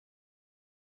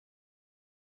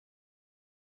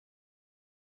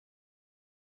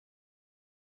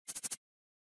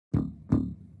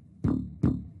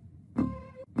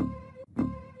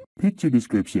Picture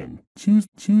description. Choose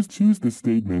the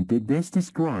statement that best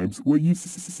describes what you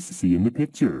see in the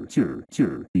picture.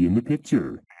 In the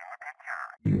picture.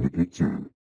 In the picture.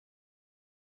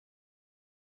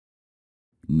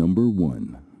 Number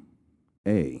 1.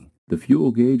 A. The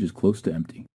fuel gauge is close to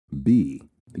empty. B.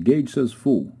 The gauge says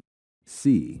full.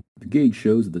 C. The gauge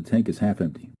shows that the tank is half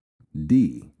empty.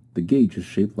 D. The gauge is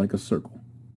shaped like a circle.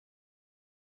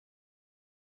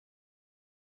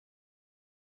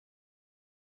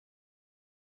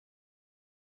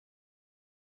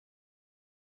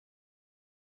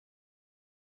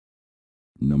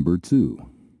 Number 2.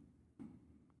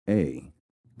 A.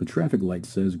 The traffic light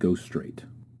says go straight.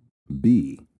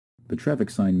 B. The traffic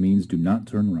sign means do not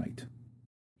turn right.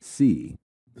 C.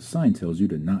 The sign tells you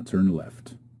to not turn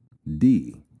left.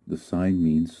 D. The sign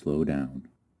means slow down.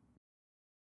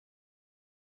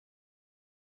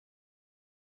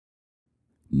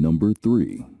 Number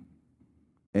 3.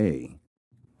 A.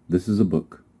 This is a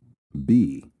book.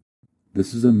 B.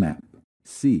 This is a map.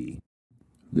 C.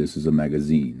 This is a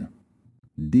magazine.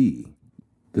 D.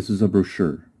 This is a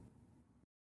brochure.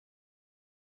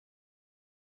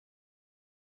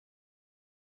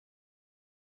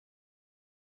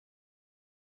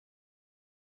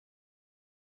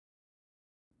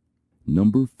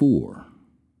 Number 4.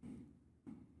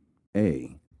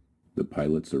 A. The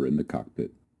pilots are in the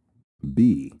cockpit.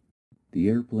 B. The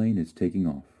airplane is taking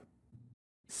off.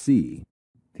 C.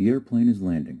 The airplane is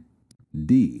landing.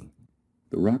 D.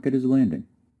 The rocket is landing.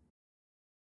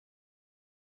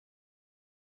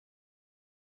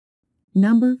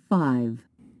 Number 5.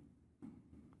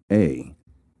 A.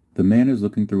 The man is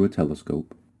looking through a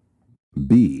telescope.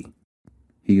 B.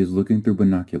 He is looking through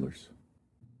binoculars.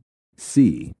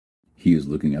 C. He is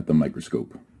looking at the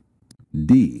microscope.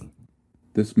 D.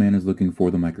 This man is looking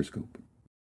for the microscope.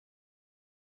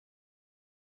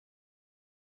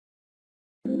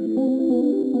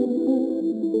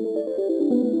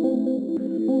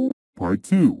 Part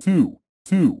 2.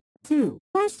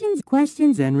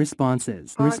 Questions and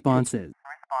responses.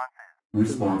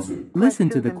 Listen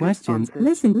to the questions.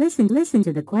 Listen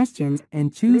to the questions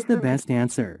And choose the best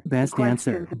answer. Best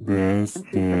answer.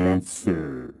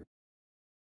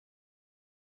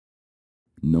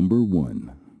 Number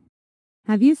 1.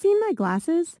 Have you seen my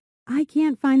glasses? I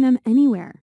can't find them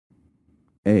anywhere.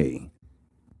 A.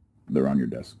 They're on your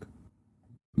desk.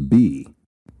 B.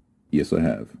 Yes, I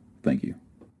have. Thank you.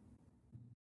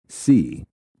 C.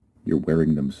 You're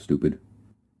wearing them, stupid.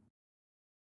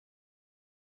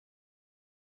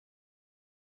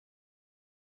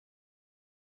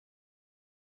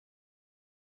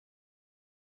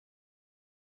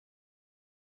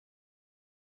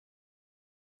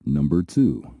 Number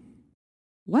 2.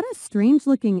 What a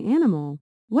strange-looking animal.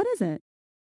 What is it?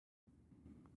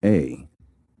 A.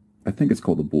 I think it's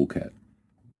called a bull cat.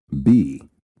 B.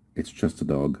 It's just a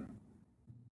dog.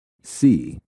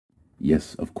 C.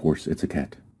 Yes, of course, it's a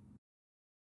cat.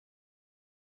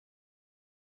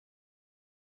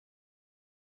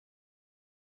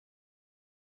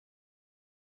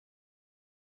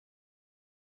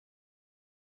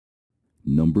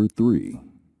 Number 3.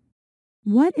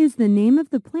 What is the name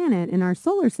of the planet in our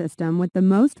solar system with the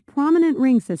most prominent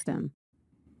ring system?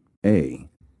 A.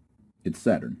 It's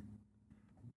Saturn.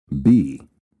 B.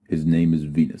 His name is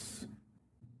Venus.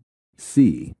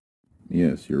 C.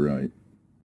 Yes, you're right.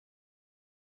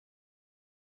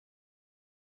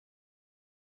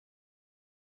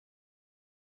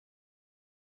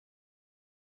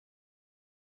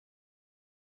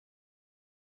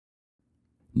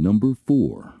 Number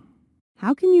 4.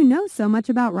 How can you know so much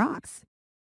about rocks?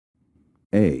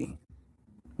 A.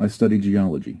 I study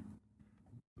geology.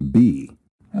 B.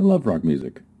 I love rock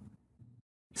music.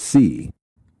 C.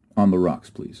 On the rocks,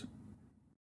 please.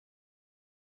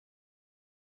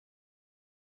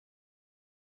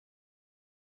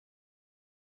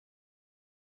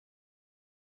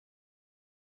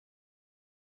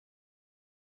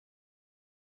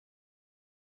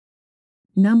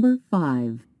 Number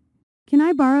 5. Can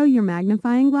I borrow your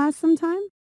magnifying glass sometime?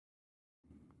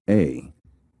 A.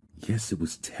 Yes, it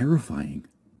was terrifying.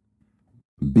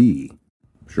 B.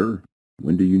 Sure.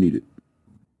 When do you need it?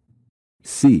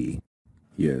 C.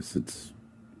 Yes, it's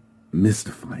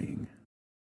mystifying.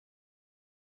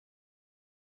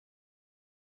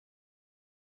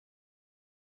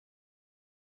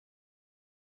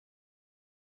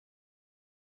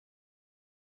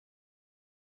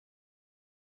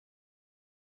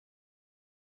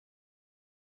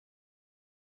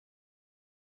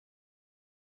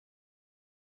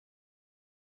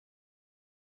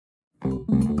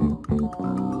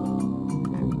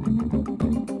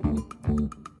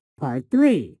 Part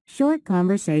 3. Short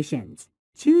conversations.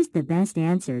 Choose the best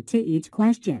answer to each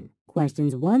question.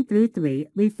 Questions 1 through 3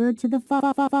 refer to the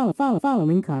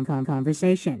following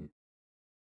conversation.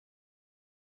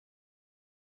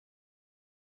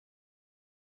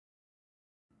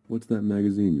 What's that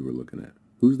magazine you were looking at?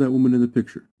 Who's that woman in the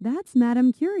picture? That's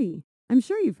Madame Curie. I'm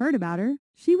sure you've heard about her.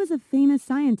 She was a famous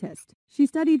scientist. She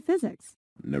studied physics.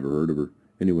 Never heard of her.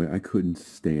 Anyway, I couldn't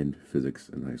stand physics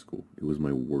in high school. It was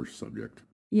my worst subject.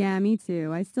 Yeah, me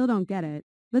too. I still don't get it.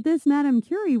 But this Madame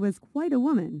Curie was quite a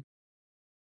woman.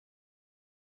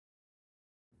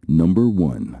 Number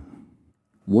 1.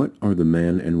 What are the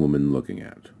man and woman looking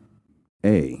at?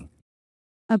 A.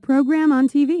 A program on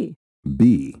TV.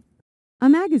 B. A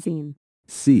magazine.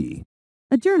 C.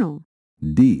 A journal.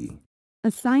 D. A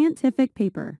scientific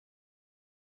paper.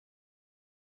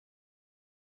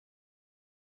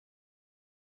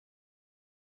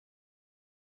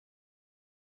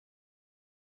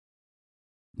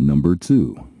 Number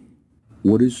 2.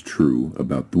 What is true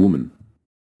about the woman?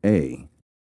 A.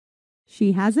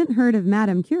 She hasn't heard of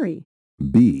Madame Curie.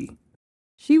 B.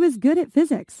 She was good at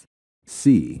physics.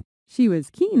 C. She was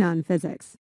keen on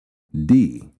physics.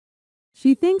 D.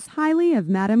 She thinks highly of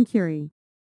Madame Curie.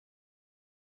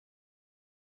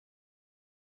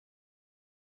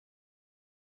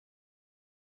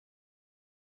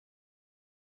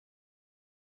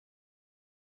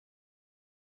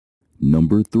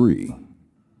 Number 3.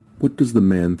 What does the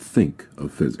man think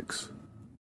of physics?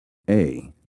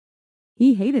 A.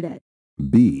 He hated it.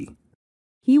 B.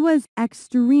 He was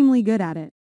extremely good at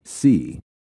it. C.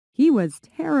 He was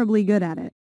terribly good at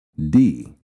it.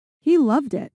 D. He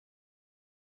loved it.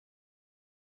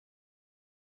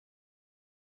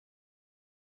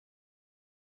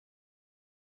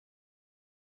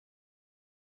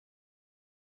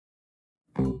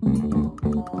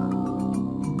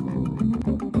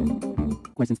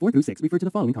 Questions 4 through 6 refer to the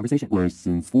following conversation.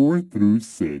 Questions 4 through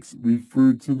 6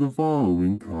 refer to the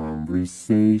following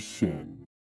conversation.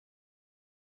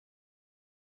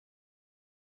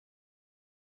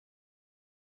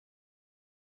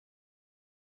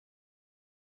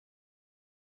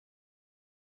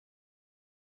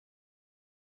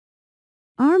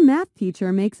 Our math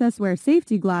teacher makes us wear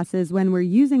safety glasses when we're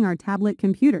using our tablet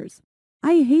computers.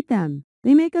 I hate them.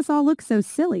 They make us all look so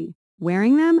silly.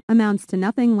 Wearing them amounts to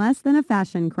nothing less than a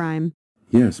fashion crime.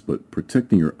 Yes, but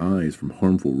protecting your eyes from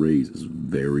harmful rays is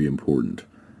very important.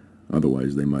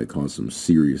 Otherwise, they might cause some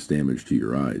serious damage to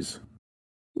your eyes.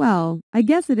 Well, I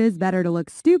guess it is better to look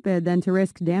stupid than to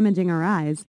risk damaging our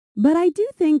eyes. But I do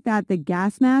think that the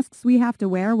gas masks we have to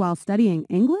wear while studying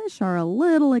English are a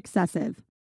little excessive.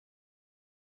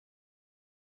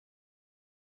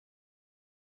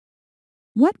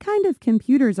 What kind of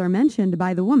computers are mentioned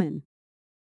by the woman?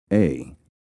 A.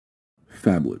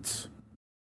 Phablets.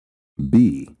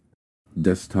 B.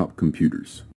 Desktop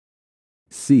computers.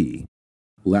 C.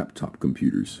 Laptop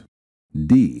computers.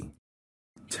 D.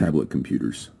 Tablet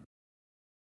computers.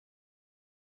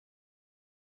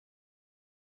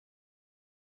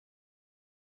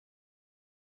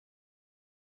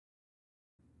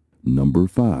 Number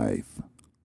 5.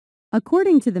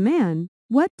 According to the man,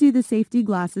 what do the safety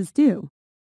glasses do?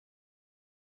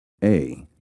 A.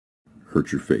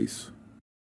 Hurt your face.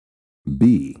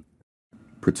 B.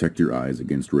 Protect your eyes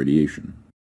against radiation.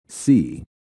 C.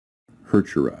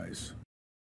 Hurt your eyes.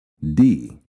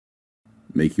 D.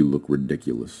 Make you look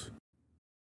ridiculous.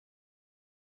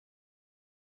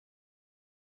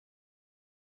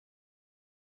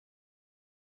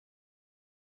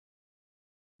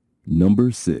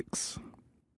 Number 6.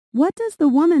 What does the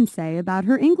woman say about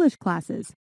her English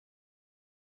classes?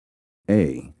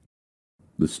 A.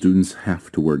 The students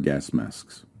have to wear gas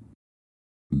masks.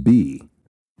 B.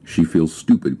 She feels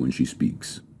stupid when she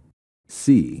speaks.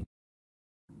 C.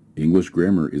 English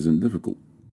grammar isn't difficult.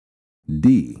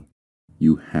 D.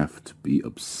 You have to be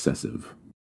obsessive.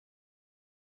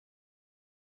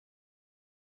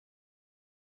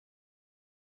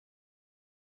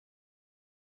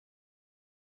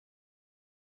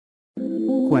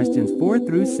 Questions 4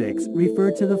 through 6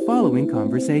 refer to the following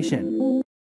conversation.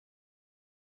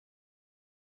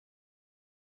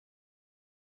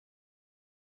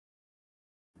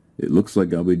 It looks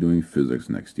like I'll be doing physics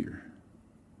next year.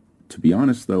 To be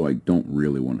honest, though, I don't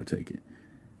really want to take it.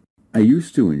 I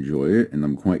used to enjoy it, and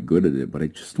I'm quite good at it, but I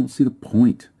just don't see the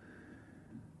point.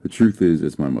 The truth is,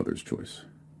 it's my mother's choice.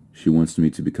 She wants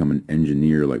me to become an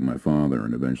engineer like my father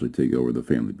and eventually take over the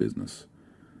family business.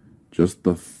 Just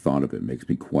the thought of it makes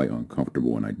me quite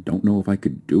uncomfortable, and I don't know if I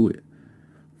could do it.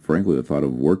 Frankly, the thought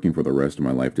of working for the rest of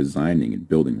my life designing and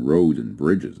building roads and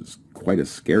bridges is quite a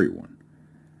scary one.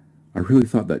 I really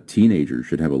thought that teenagers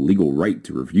should have a legal right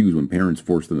to refuse when parents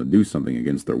force them to do something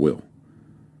against their will.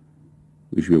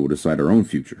 We should be able to decide our own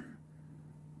future.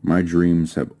 My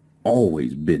dreams have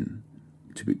always been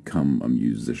to become a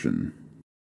musician.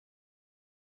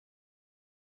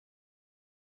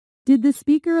 Did the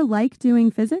speaker like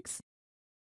doing physics?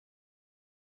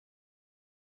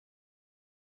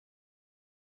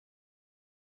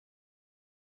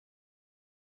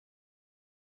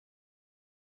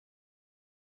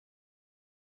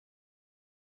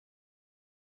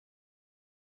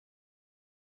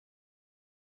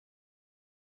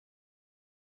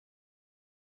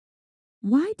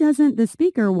 Why doesn't the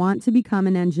speaker want to become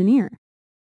an engineer?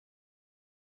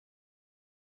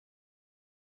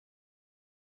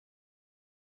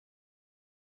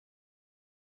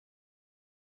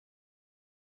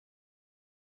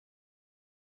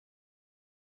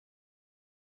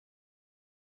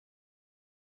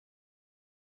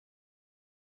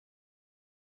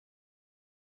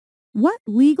 What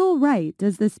legal right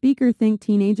does the speaker think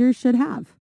teenagers should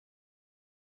have?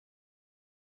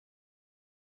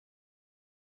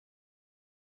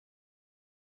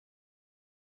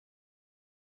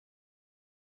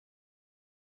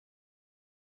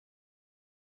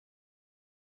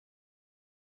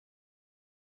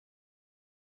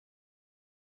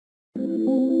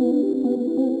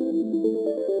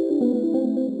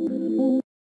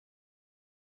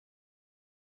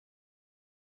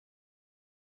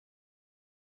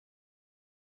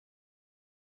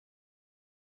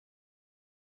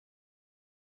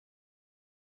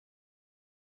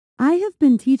 I have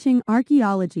been teaching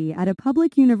archaeology at a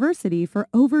public university for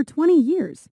over 20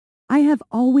 years. I have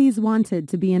always wanted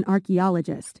to be an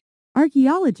archaeologist.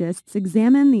 Archaeologists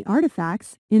examine the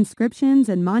artifacts, inscriptions,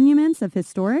 and monuments of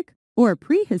historic or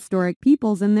prehistoric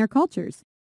peoples and their cultures.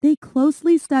 They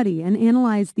closely study and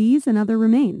analyze these and other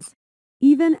remains.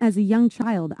 Even as a young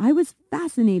child, I was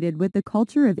fascinated with the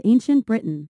culture of ancient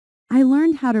Britain. I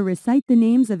learned how to recite the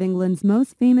names of England's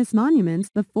most famous monuments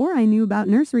before I knew about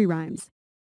nursery rhymes.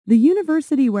 The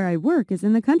university where I work is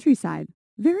in the countryside,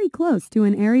 very close to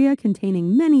an area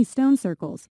containing many stone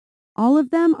circles. All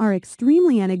of them are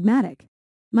extremely enigmatic.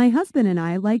 My husband and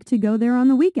I like to go there on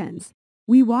the weekends.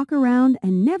 We walk around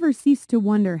and never cease to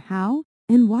wonder how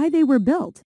and why they were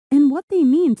built and what they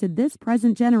mean to this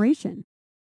present generation.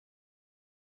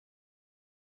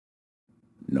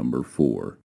 Number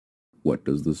 4. What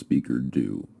does the speaker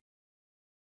do?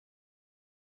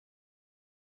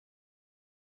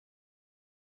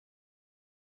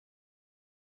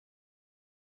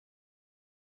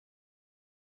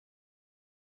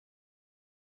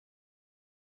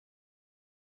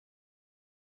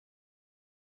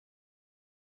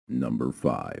 Number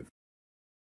 5.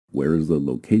 Where is the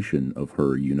location of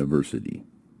her university?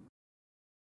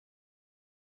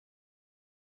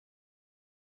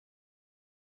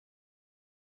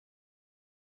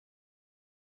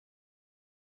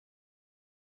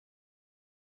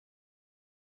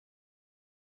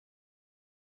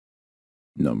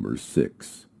 Number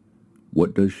 6.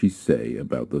 What does she say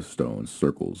about the stone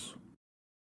circles?